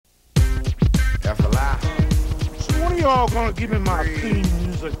we all gonna give me my theme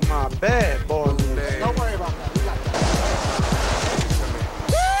music, my bad boy. Don't worry about that. We got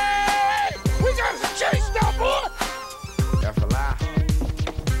that. We got some chase now, boy. That's a lie.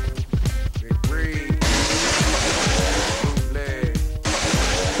 Big breed. Bootleg.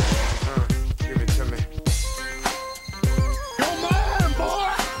 Give it to me. You're mine,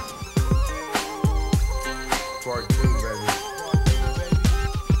 boy. Part 2, baby.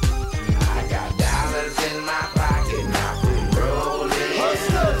 I got dollars in my pocket, now I'm rolling.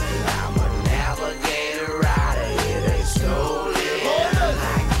 I'm a navigator rider, it ain't stolen.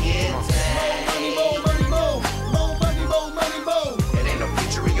 I get time. More money, more money, more money, more. It ain't no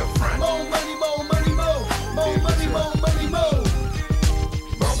picture in your front. More money, more money, more. More money, more money, more.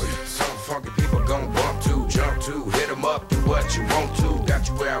 Bump it. Some funky people gon' bump to, jump to, hit 'em up, do what you want to. Got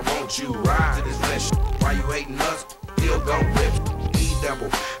you where I want you, ride to this flesh. Why you hating us? Still gon' rip. E-double,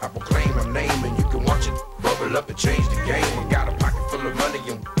 I proclaim my name and you can watch it bubble up and change the game. I got a pocket full of money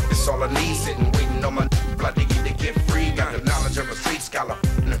and it's all I need. Sitting waiting on my blood to get free. Got the knowledge of a street scholar.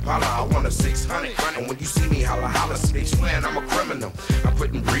 And Impala, I want a 600. And when you see me holla holla, they swearing I'm a criminal. I'm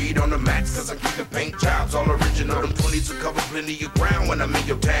putting breed on the max cause I'm keeping paint jobs all original. Them 20s will cover plenty of ground when I'm in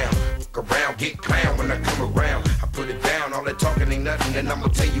your town. Fuck around, get clown when I come around. I put it down, all that talking ain't nothing. And I'ma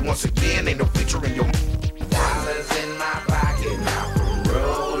tell you once again, ain't no feature in your dollars in my pocket, now I'm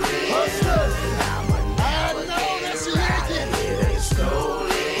rolling. I'm a navigator rider, it ain't stolen.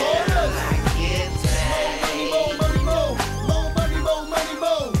 I get time. More money, more. More money, more money,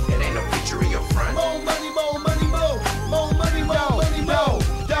 more. It ain't no picture in your front. More money, more money, more. More money, more money, more.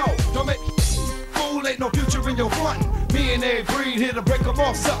 Don't make fool, ain't no future in your front. Me and every breed here to break 'em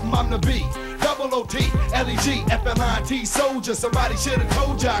off something, I'm the B. Double O-T, L-E-G, F-L-I-T, soldier. Somebody should've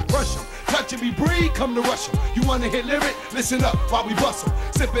told ya I crush 'em. Touching me breed, come to rush 'em. You wanna hear lyric? Listen up while we bust 'em.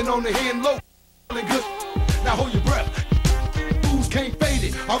 Sipping on the hand low, feeling good. Now hold your breath. Fools can't fade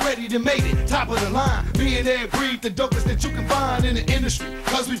it, already done made it. Top of the line, me and every breed, the dopest that you can find in the industry.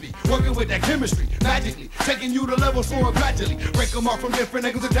 Cause we be working with that chemistry, magically. Taking you to levels for 'em gradually. Break 'em off from different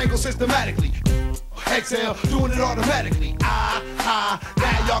angles and tangle systematically. Exhale, doing it automatically.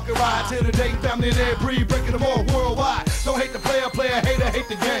 Now y'all can ride till the day family and every breed, breaking them all worldwide. Don't hate the player, hater, hate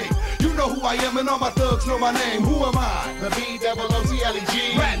the game. You know who I am and all my thugs know my name. Who am I? The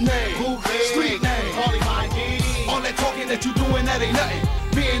B-double-O-T-L-E-G. Rat name, Bootleg. street name. Call him ID. All that talking that you doing, that ain't nothing.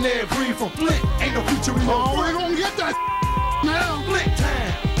 Me and every breed from Flint, ain't no future in your Oh, we front. gonna get that now. Flint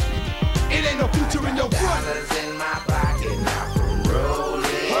town, it ain't no future in your front. Dollars in my pocket, now I'm rolling.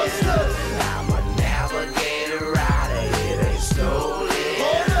 I'm a navigator rider, it ain't stolen.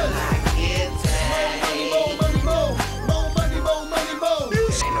 I get time. More money, more. More money, more money, more.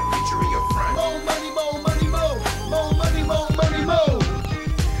 It ain't no picture in your front. More money, more money, more. More money, more money, more.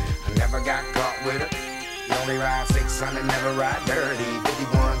 I never got caught with it. You only ride 600, never ride dirty.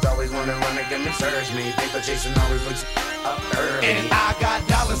 51s always wanna run again and search me. Paper chasing always looks up early. And I got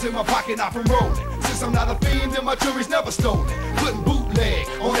dollars in my pocket, not from rolling. Since I'm not a fiend, then my jewelry's never stolen. Putting bootleg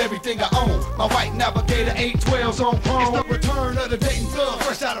on everything I own. My white navigator 812s on chrome. It's the return of the Dayton thug,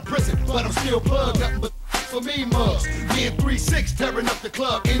 fresh out of prison, but I'm still plugged. Nothing but for me mugs. Me and 3-6 tearing up the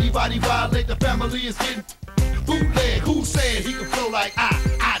club. Anybody violate the family is getting bootleg. Who said he can flow like I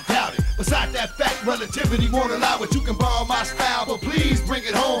doubt it. Besides that fact, relativity won't allow it. You can borrow my style, but please bring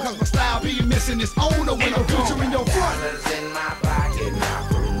it home. Cause my style be missing its owner when I'm featuring your front. Dollars in my pocket, now